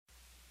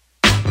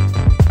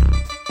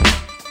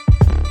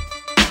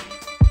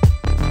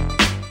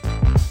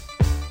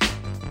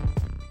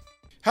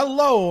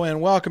Hello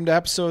and welcome to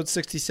episode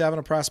 67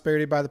 of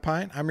Prosperity by the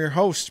Pint. I'm your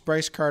host,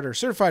 Bryce Carter,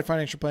 certified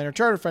financial planner,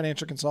 chartered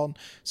financial consultant,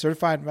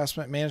 certified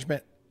investment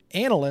management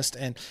analyst,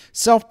 and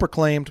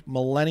self-proclaimed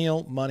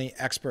millennial money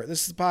expert.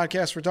 This is the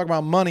podcast where we talk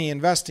about money,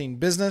 investing,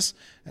 business,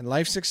 and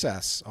life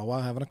success, all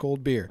while having a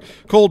cold beer.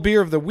 Cold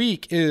beer of the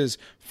week is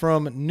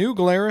from New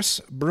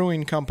Glarus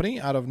Brewing Company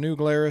out of New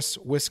Glarus,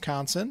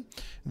 Wisconsin.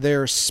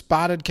 Their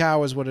Spotted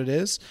Cow is what it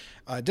is.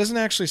 It doesn't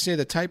actually say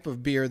the type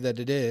of beer that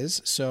it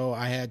is, so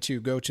I had to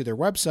go to their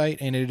website,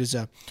 and it is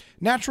a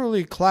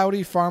naturally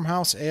cloudy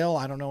farmhouse ale.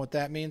 I don't know what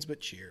that means,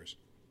 but cheers.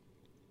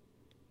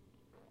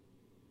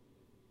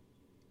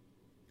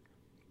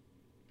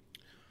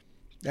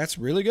 That's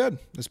really good.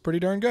 That's pretty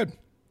darn good.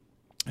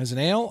 As an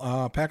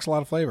ale, packs a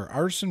lot of flavor.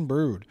 Artisan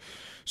brewed.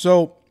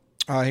 So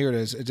here it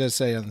is. It does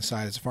say on the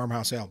side it's a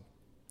farmhouse ale.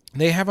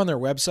 They have on their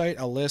website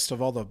a list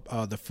of all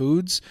the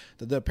foods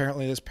that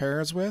apparently this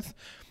pairs with.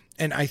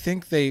 And I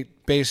think they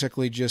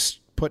basically just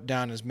put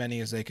down as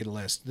many as they could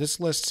list. This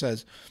list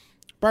says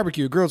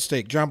barbecue, grilled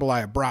steak,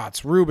 jambalaya,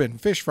 brats, Reuben,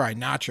 fish fry,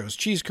 nachos,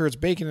 cheese curds,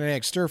 bacon and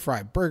eggs, stir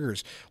fry,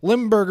 burgers,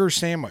 Limburger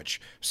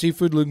sandwich,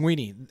 seafood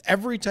linguine.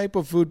 Every type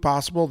of food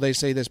possible they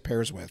say this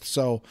pairs with.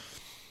 So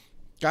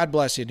God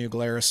bless you, New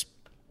Glarus.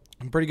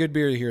 Pretty good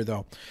beer here,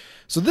 though.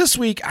 So this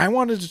week I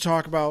wanted to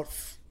talk about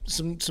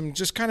some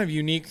just kind of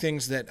unique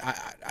things that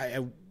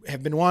I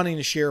have been wanting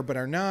to share, but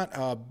are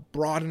not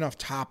broad enough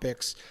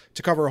topics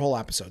to cover a whole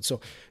episode.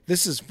 So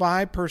this is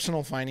 5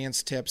 personal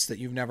finance tips that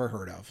you've never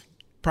heard of.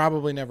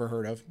 Probably never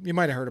heard of. You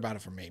might have heard about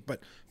it from me,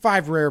 but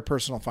 5 rare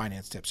personal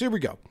finance tips. Here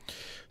we go.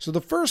 So the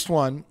first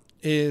one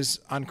is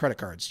on credit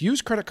cards.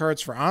 Use credit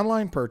cards for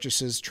online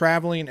purchases,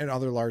 traveling, and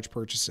other large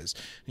purchases.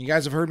 And you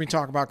guys have heard me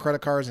talk about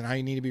credit cards and how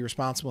you need to be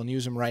responsible and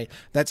use them right.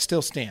 That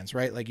still stands,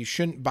 right? Like you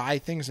shouldn't buy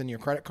things in your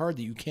credit card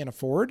that you can't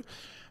afford,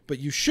 but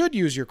you should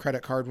use your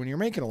credit card when you're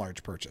making a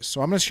large purchase.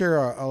 So I'm going to share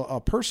a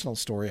personal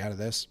story out of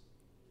this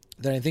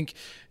that I think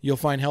you'll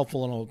find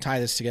helpful, and it'll tie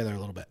this together a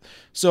little bit.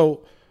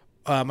 So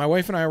my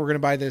wife and I were going to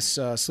buy this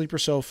sleeper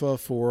sofa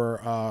for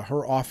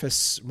her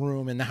office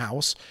room in the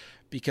house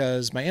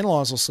because my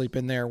in-laws will sleep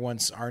in there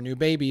once our new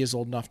baby is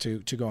old enough to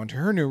go into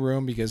her new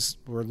room because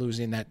we're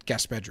losing that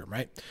guest bedroom,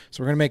 right?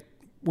 So we're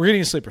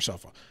getting a sleeper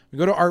sofa. We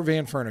go to Art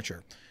Van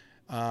Furniture.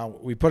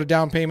 We put a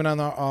down payment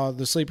on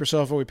the sleeper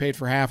sofa. We paid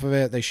for half of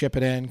it. They ship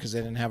it in because they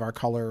didn't have our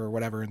color or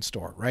whatever in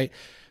store, right?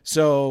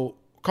 So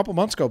a couple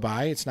months go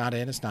by. It's not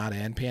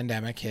in.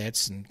 Pandemic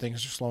hits and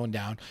things are slowing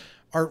down.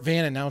 Art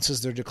Van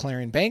announces they're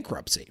declaring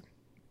bankruptcy.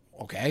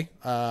 Okay,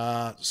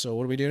 so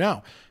what do we do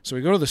now? So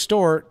we go to the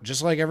store,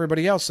 just like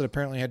everybody else that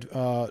apparently had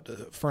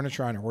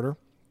furniture on order.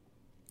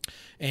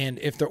 And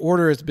if the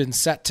order has been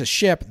set to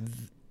ship,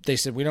 they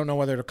said, we don't know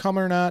whether to come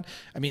or not.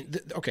 I mean,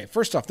 okay,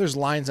 first off, there's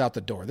lines out the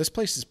door. This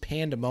place is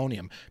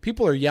pandemonium.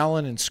 People are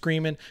yelling and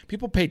screaming.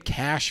 People paid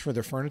cash for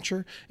their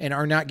furniture and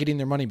are not getting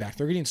their money back.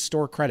 They're getting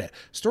store credit.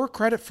 Store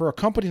credit for a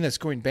company that's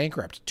going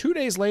bankrupt. 2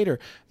 days later,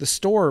 the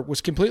store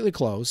was completely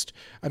closed.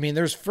 I mean,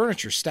 there's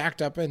furniture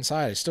stacked up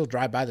inside. I still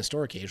drive by the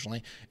store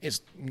occasionally.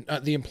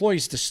 The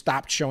employees just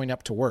stopped showing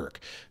up to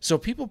work. So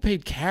people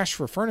paid cash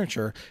for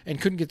furniture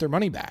and couldn't get their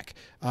money back.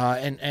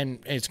 And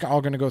it's all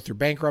going to go through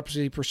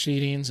bankruptcy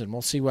proceedings, and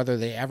we'll see whether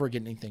they ever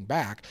get anything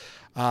back.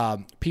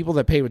 People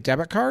that pay with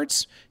debit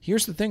cards,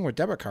 here's the thing with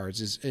debit cards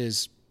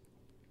is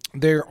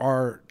they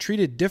are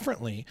treated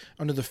differently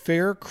under the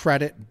Fair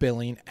Credit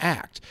Billing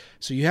Act.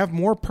 So you have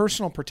more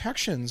personal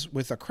protections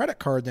with a credit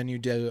card than you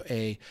do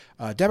a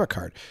debit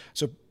card.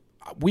 So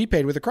we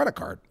paid with a credit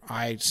card.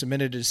 I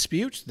submitted a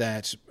dispute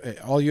that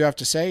all you have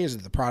to say is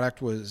that the product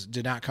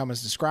did not come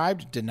as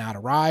described, did not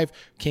arrive,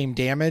 came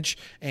damaged,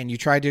 and you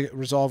tried to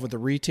resolve with the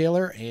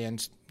retailer,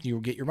 and you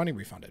will get your money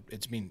refunded.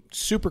 It's been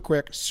super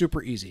quick,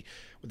 super easy.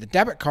 With the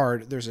debit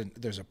card, there's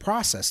a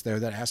process there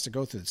that has to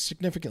go through that's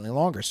significantly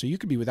longer. So you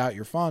could be without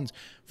your funds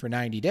for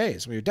 90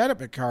 days. Well, your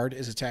debit card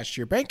is attached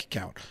to your bank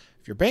account.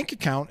 If your bank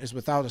account is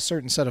without a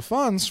certain set of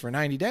funds for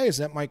 90 days,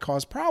 that might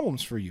cause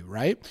problems for you,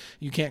 right?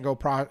 You can't go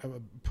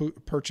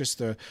purchase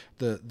the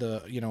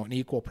an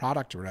equal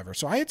product or whatever.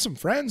 So I had some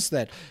friends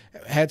that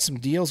had some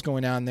deals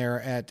going on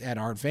there at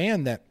Art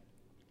Van that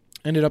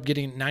ended up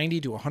getting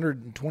 90 to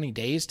 120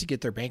 days to get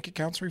their bank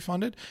accounts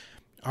refunded.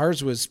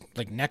 Ours was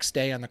like next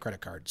day on the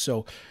credit card.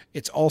 So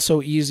it's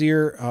also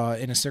easier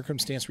in a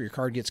circumstance where your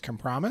card gets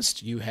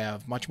compromised. You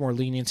have much more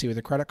leniency with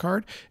a credit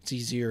card. It's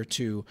easier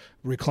to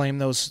reclaim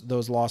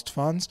those lost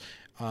funds.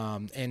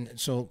 And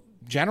so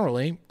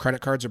generally, credit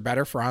cards are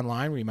better for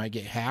online where you might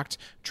get hacked,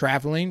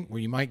 traveling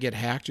where you might get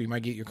hacked or you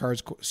might get your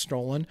cards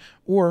stolen,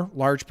 or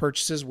large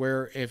purchases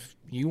where if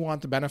you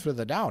want the benefit of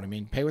the doubt, I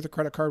mean, pay with a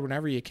credit card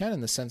whenever you can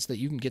in the sense that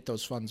you can get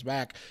those funds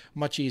back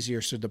much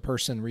easier so the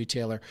person,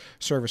 retailer,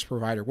 service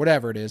provider,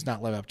 whatever it is,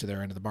 not live up to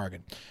their end of the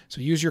bargain. So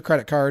use your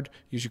credit card.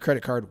 Use your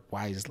credit card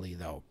wisely,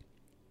 though.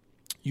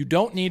 You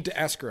don't need to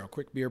escrow.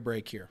 Quick beer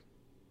break here.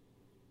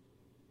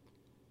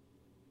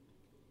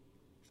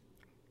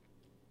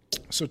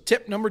 So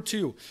tip number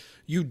 2,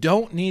 you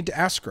don't need to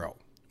escrow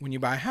when you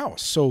buy a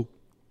house. So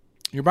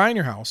You're buying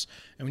your house,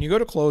 and when you go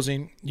to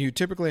closing, you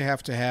typically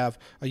have to have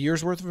a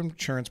year's worth of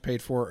insurance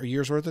paid for, a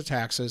year's worth of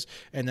taxes,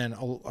 and then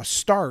a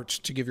start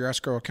to give your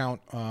escrow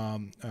account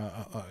kind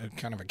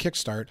of a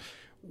kickstart,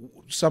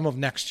 some of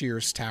next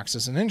year's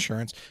taxes and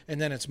insurance,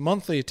 and then it's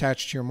monthly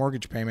attached to your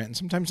mortgage payment, and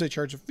sometimes they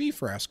charge a fee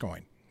for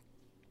escrowing.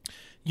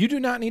 You do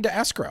not need to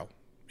escrow.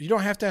 You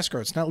don't have to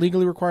escrow. It's not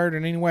legally required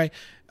in any way.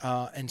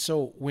 And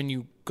so when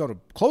you go to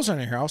close on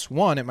your house,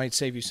 one, it might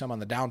save you some on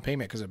the down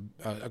payment because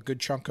a good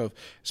chunk of,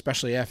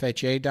 especially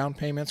FHA down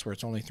payments, where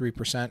it's only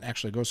 3%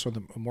 actually goes for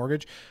the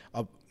mortgage.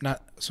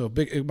 Not so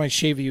big. It might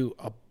save you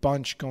a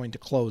bunch going to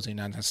closing,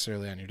 not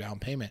necessarily on your down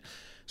payment.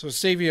 So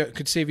it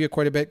could save you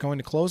quite a bit going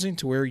to closing,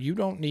 to where you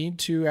don't need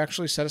to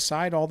actually set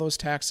aside all those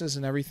taxes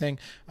and everything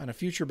on a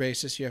future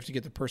basis. You have to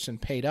get the person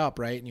paid up,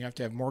 right? And you have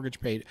to have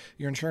mortgage paid,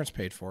 your insurance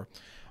paid for.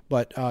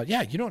 But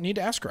you don't need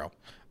to escrow.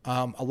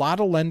 A lot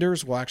of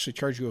lenders will actually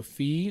charge you a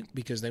fee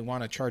because they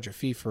want to charge a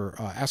fee for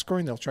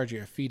escrowing. They'll charge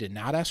you a fee to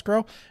not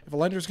escrow. If a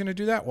lender is going to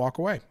do that, walk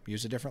away.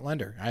 Use a different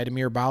lender. I had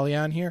Amir Bali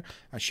on here.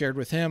 I shared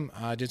with him.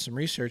 I did some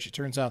research. It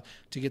turns out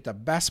to get the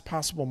best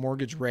possible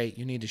mortgage rate,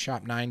 you need to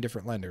shop 9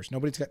 different lenders.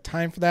 Nobody's got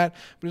time for that,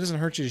 but it doesn't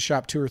hurt you to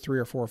shop 2 or 3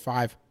 or 4 or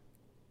 5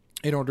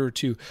 in order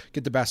to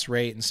get the best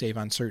rate and save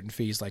on certain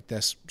fees like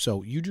this.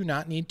 So you do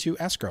not need to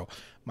escrow.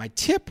 My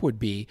tip would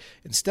be,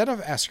 instead of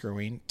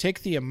escrowing,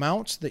 take the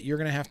amount that you're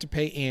going to have to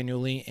pay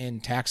annually in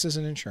taxes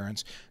and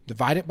insurance,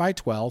 divide it by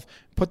 12,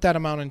 put that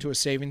amount into a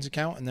savings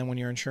account, and then when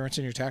your insurance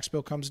and your tax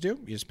bill comes due,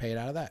 you just pay it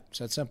out of that. It's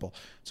that simple.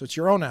 So it's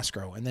your own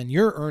escrow, and then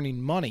you're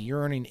earning money, you're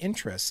earning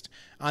interest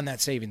on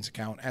that savings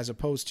account, as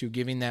opposed to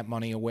giving that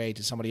money away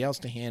to somebody else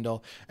to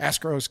handle.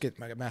 Escrows get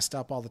messed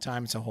up all the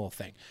time. It's a whole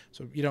thing.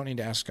 So you don't need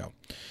to escrow.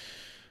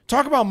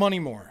 Talk about money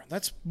more.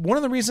 That's one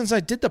of the reasons I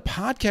did the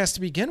podcast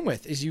to begin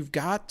with, is you've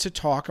got to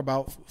talk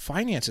about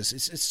finances.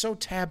 It's so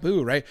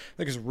taboo, right?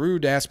 Like, it's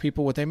rude to ask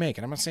people what they make.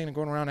 And I'm not saying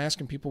going around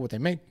asking people what they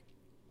make,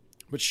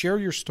 but share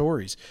your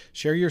stories,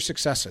 share your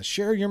successes,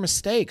 share your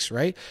mistakes,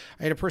 right?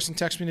 I had a person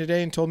text me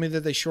today and told me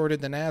that they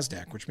shorted the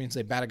NASDAQ, which means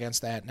they bet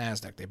against that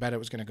NASDAQ. They bet it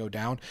was going to go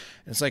down.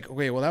 And it's like,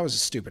 okay, well, that was a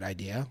stupid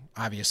idea,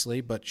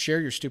 obviously, but share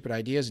your stupid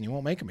ideas and you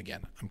won't make them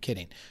again. I'm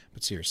kidding,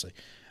 but seriously.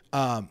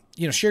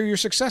 Share your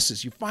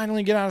successes. You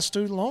finally get out of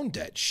student loan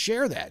debt.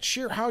 Share that.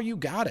 Share how you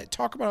got it.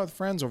 Talk about it with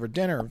friends over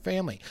dinner and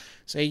family.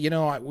 Say,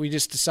 we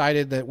just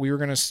decided that we were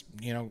going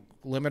to,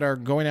 limit our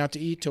going out to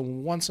eat to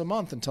once a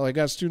month until I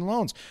got student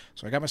loans.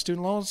 So I got my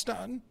student loans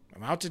done.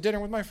 I'm out to dinner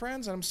with my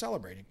friends and I'm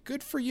celebrating.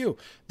 Good for you.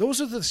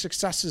 Those are the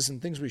successes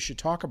and things we should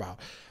talk about.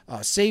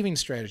 Saving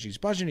strategies,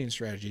 budgeting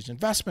strategies,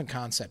 investment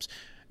concepts.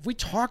 If we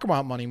talk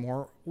about money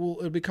more,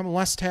 it'll become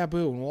less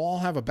taboo, and we'll all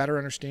have a better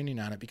understanding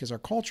on it, because our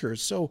culture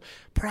is so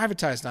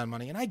privatized on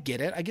money. And I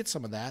get it. I get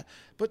some of that.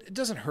 But it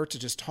doesn't hurt to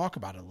just talk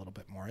about it a little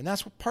bit more. And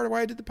that's part of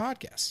why I did the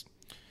podcast.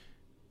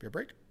 Beer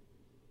break.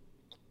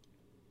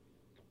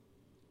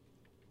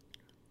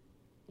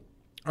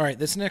 All right,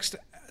 this next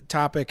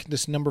topic,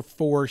 this number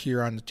 4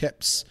 here on the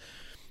tips.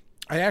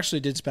 I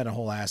actually did spend a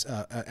whole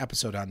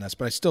episode on this,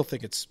 but I still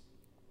think it's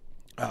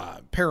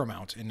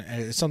paramount, and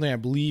it's something I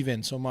believe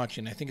in so much,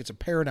 and I think it's a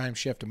paradigm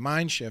shift, a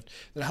mind shift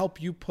that help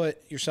you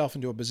put yourself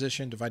into a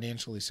position to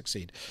financially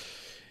succeed.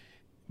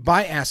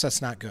 Buy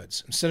assets, not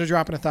goods. Instead of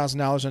dropping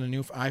 $1,000 on a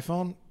new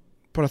iPhone,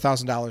 put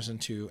 $1,000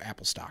 into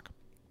Apple stock.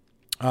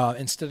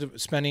 Instead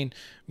of spending,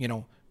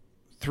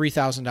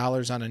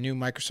 $3,000 on a new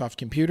Microsoft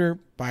computer,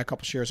 buy a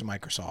couple shares of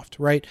Microsoft,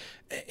 right?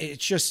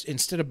 It's just,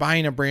 instead of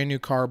buying a brand new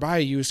car, buy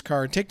a used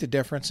car and take the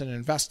difference and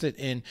invest it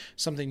in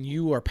something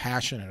you are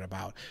passionate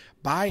about.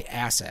 Buy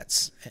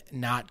assets,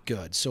 not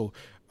goods. So,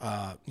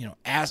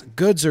 as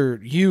goods are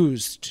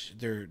used,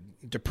 they're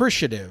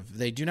depreciative.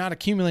 They do not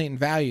accumulate in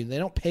value. They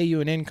don't pay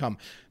you an income.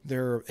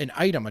 They're an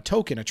item, a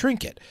token, a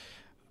trinket.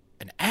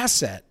 An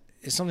asset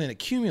is something that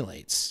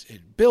accumulates.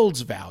 It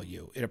builds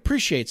value. It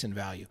appreciates in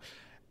value.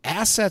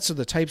 Assets are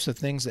the types of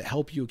things that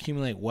help you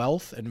accumulate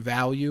wealth and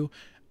value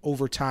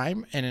over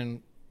time,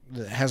 and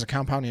it has a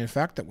compounding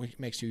effect that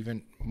makes you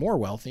even more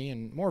wealthy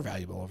and more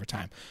valuable over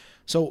time.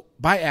 So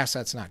buy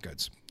assets, not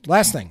goods.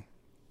 Last thing,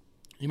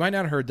 you might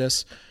not have heard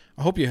this.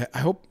 I hope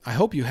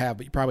you have,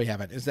 but you probably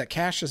haven't, is that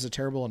cash is a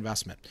terrible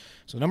investment.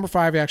 So number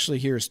 5 actually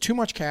here is too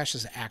much cash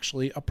is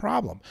actually a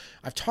problem.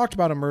 I've talked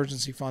about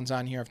emergency funds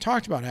on here. I've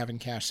talked about having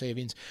cash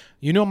savings.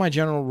 You know my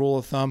general rule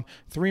of thumb: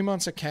 3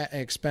 months of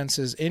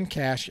expenses in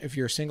cash if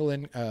you're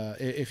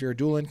if you're a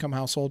dual income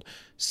household,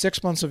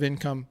 6 months of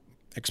income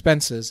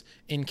expenses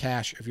in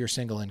cash if you're a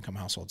single income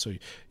household. So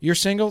you're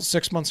single,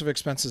 6 months of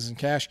expenses in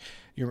cash.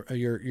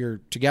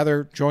 You're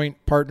together,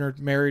 joint, partnered,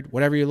 married,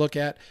 whatever you look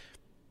at,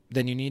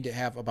 then you need to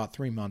have about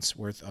 3 months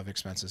worth of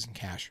expenses in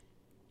cash.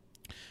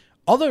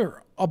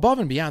 Above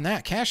and beyond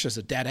that, cash is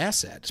a dead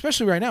asset,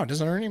 especially right now. It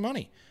doesn't earn any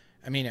money.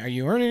 I mean, are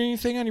you earning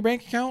anything on your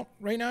bank account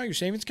right now, your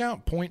savings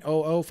account?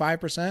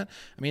 0.005%.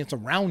 I mean, it's a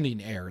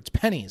rounding error. It's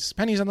pennies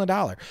on the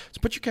dollar. So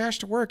put your cash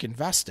to work,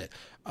 invest it.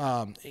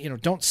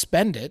 Don't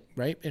spend it,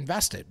 right?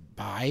 Invest it.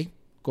 Buy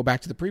go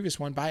back to the previous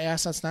one, buy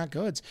assets, not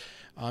goods.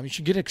 You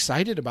should get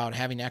excited about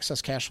having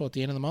excess cash flow at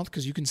the end of the month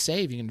because you can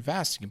save, you can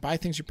invest, you can buy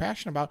things you're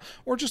passionate about,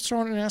 or just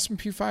throw in an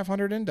S&P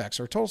 500 index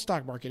or a total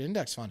stock market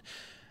index fund.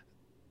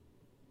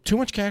 Too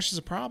much cash is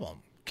a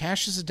problem.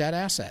 Cash is a dead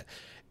asset.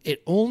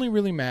 It only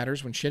really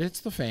matters when shit hits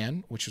the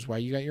fan, which is why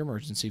you got your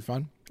emergency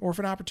fund, or if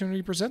an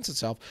opportunity presents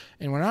itself.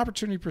 And when an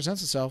opportunity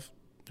presents itself,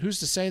 who's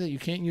to say that you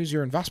can't use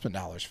your investment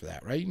dollars for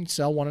that, right? You can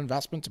sell one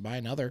investment to buy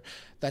another.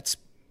 That's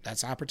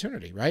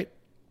opportunity, right?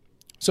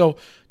 So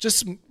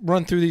just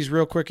run through these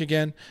real quick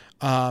again.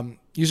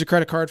 Use a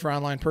credit card for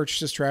online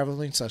purchases,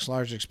 traveling, such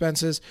large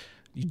expenses.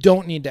 You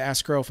don't need to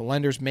escrow. If a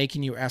lender's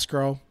making you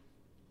escrow,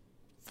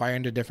 fire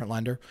into a different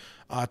lender.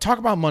 Talk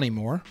about money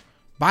more.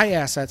 Buy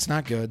assets,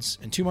 not goods.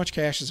 And too much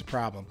cash is a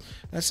problem.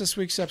 That's this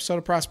week's episode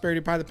of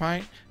Prosperity by the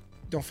Pint.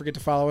 Don't forget to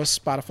follow us,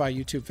 Spotify,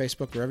 YouTube,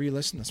 Facebook, wherever you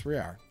listen. That's where we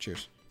are.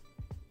 Cheers.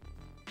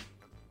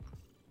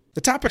 The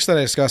topics that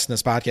I discuss in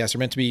this podcast are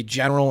meant to be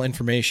general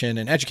information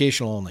and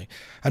educational only.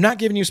 I'm not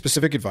giving you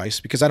specific advice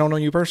because I don't know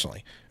you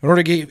personally. In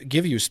order to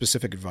give you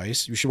specific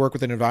advice, you should work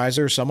with an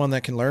advisor, someone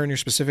that can learn your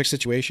specific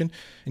situation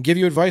and give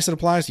you advice that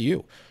applies to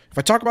you. If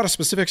I talk about a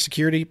specific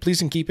security,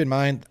 please keep in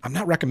mind I'm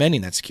not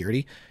recommending that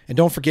security. And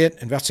don't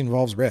forget, investing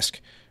involves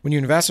risk. When you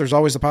invest, there's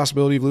always the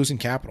possibility of losing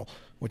capital,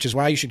 which is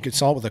why you should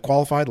consult with a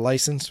qualified,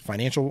 licensed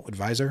financial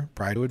advisor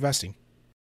prior to investing.